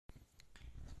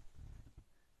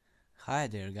Hi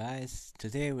there guys,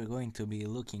 today we're going to be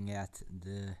looking at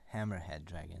the Hammerhead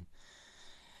Dragon.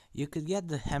 You could get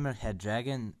the Hammerhead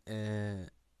Dragon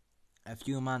a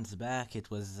few months back. It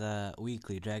was a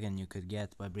weekly dragon you could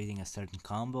get by breeding a certain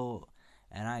combo,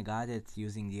 and I got it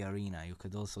using the arena. You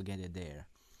could also get it there.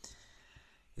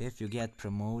 If you get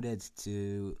promoted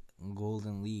to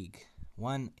Golden League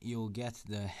 1, you'll get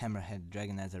the Hammerhead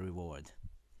Dragon as a reward.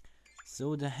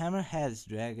 So the Hammerhead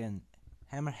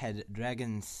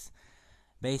Dragon's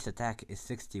base attack is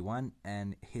 61,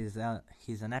 and he's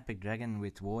an epic dragon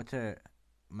with water,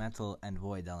 metal, and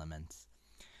void elements.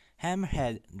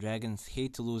 Hammerhead dragons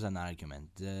hate to lose an argument.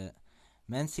 The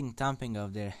menacing thumping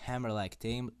of their hammer-like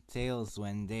tails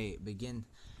when they begin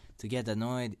to get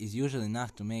annoyed is usually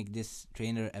enough to make this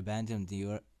trainer abandon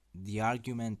the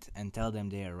argument and tell them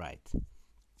they are right.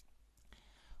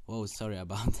 Whoa, sorry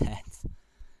about that.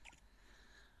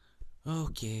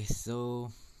 Okay,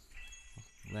 so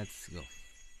let's go.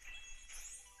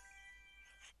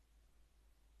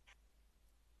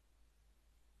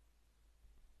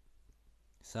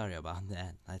 Sorry about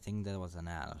that. I think that was an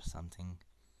ad or something.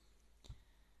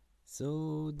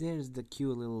 So there's the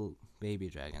cute little baby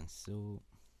dragon. So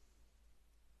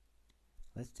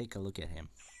let's take a look at him.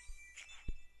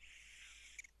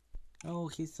 Oh,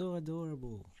 he's so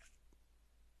adorable.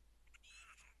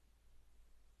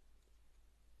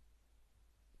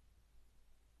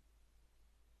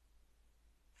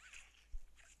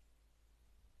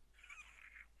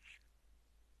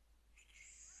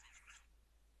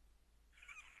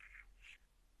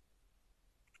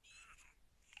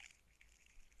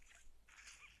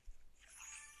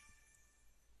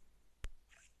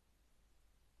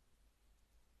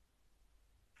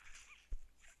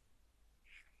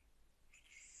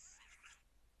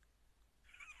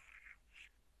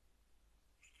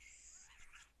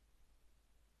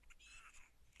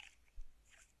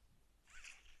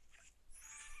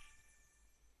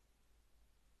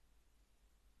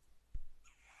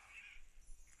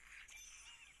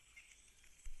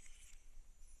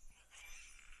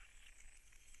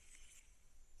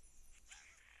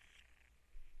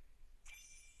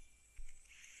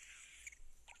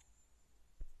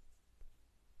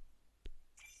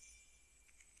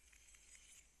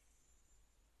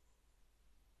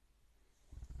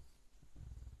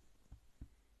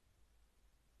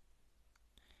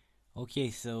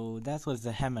 Okay, so that was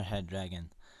the Hammerhead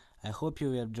Dragon. I hope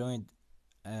you have joined.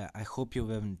 I hope you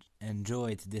have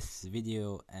enjoyed this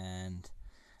video, and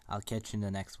I'll catch you in the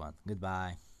next one.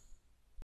 Goodbye.